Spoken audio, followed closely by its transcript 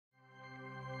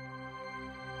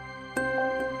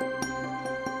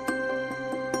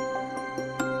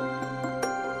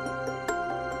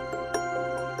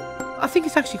I think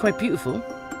it's actually quite beautiful,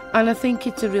 and I think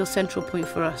it's a real central point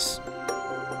for us.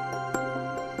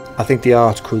 I think the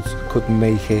art could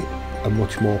make it a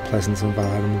much more pleasant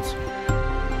environment.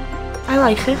 I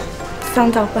like it.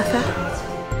 Stand out better.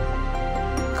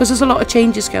 Because there's a lot of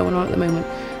changes going on at the moment.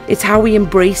 It's how we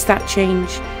embrace that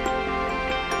change.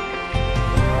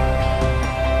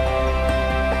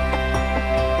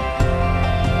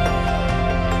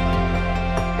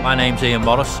 My name's Ian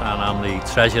Morris and I'm the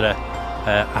treasurer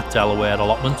at Delaware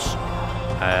Allotments,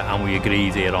 and we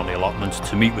agreed here on the allotments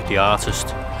to meet with the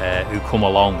artist who come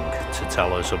along to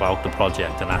tell us about the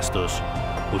project and asked us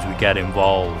would we get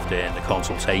involved in the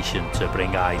consultation to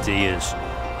bring ideas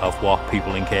of what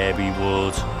people in Kirkby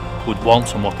would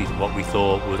want and what we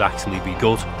thought would actually be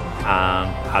good, and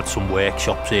had some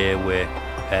workshops here with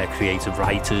creative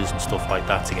writers and stuff like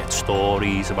that to get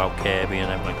stories about Kirkby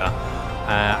and everything like that.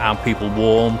 And people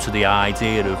warm to the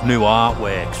idea of new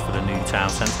artworks for the new town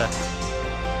centre.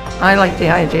 I like the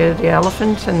idea of the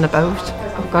elephant in the boat,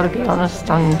 I've got to be honest,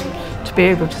 and to be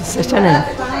able to sit in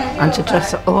it and to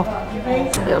dress it up.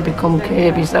 It'll become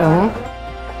Kirkby's own.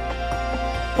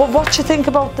 But what do you think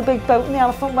about the big boat and the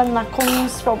elephant when that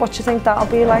comes? What do you think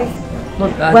that'll be like?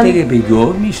 Look, I think it'd be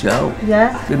good myself.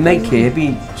 Yeah? It'd make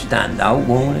Kirkby stand out,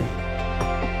 won't it?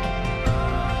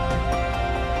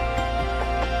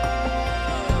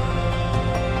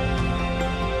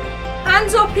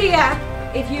 Hands up here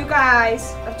if you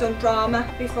guys have done drama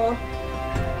before.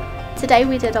 Today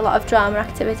we did a lot of drama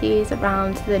activities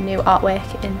around the new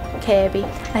artwork in Kirkby.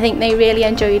 I think they really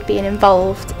enjoyed being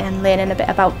involved and learning a bit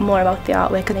more about the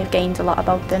artwork, and they've gained a lot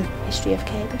about the history of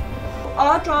Kirkby.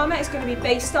 Our drama is going to be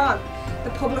based on the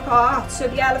public art, so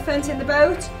the elephant in the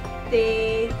boat,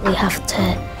 We have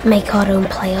to make our own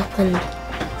play up, and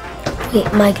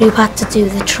my group had to do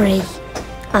the tree,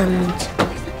 and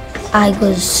I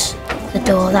was the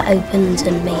door that opened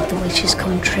and made the wishes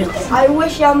come true. I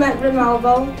wish I met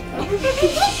Ronaldo.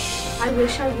 I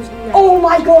wish I was Ronaldo. Oh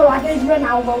my god, I did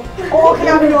Ronaldo. Oh, can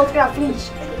I have an autograph, please?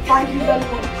 Thank you very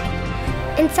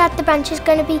much. Inside the bench is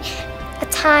going to be a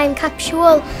time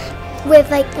capsule with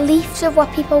like leaves of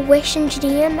what people wish and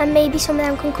dream, and maybe some of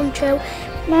them can come true.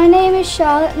 My name is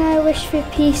Charlotte and I wish for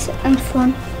peace and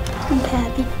fun in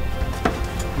Kirkby.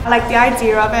 I like the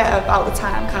idea of it, about the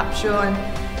time capsule, and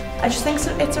I just think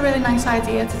it's a really nice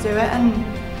idea to do it, and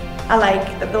I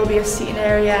like that there'll be a seating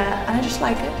area, and I just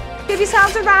like it. Give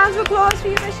yourselves a round of applause for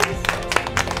your wishes.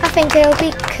 I think it'll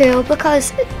be cool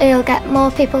because it'll get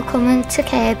more people coming to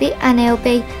Kirkby and it'll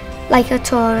be like a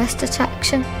tourist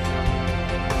attraction.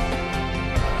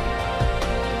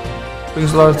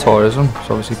 Brings a lot of tourism,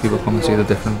 so obviously people come and see the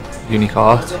different unique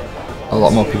art. A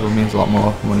lot more people means a lot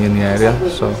more money in the area,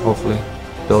 so hopefully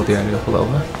build the area up a little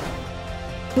bit.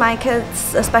 My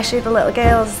kids, especially the little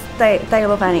girls, they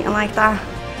love anything like that.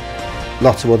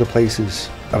 Lots of other places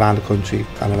around the country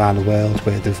and around the world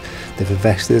where they've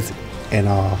invested in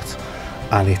art,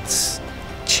 and it's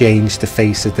changed the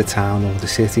face of the town or the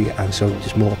city, and so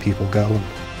just more people going.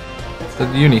 It's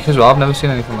unique as well, I've never seen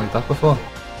anything like that before.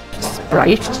 It's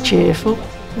bright, it's cheerful.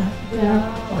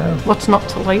 Yeah. What's not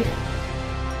to like?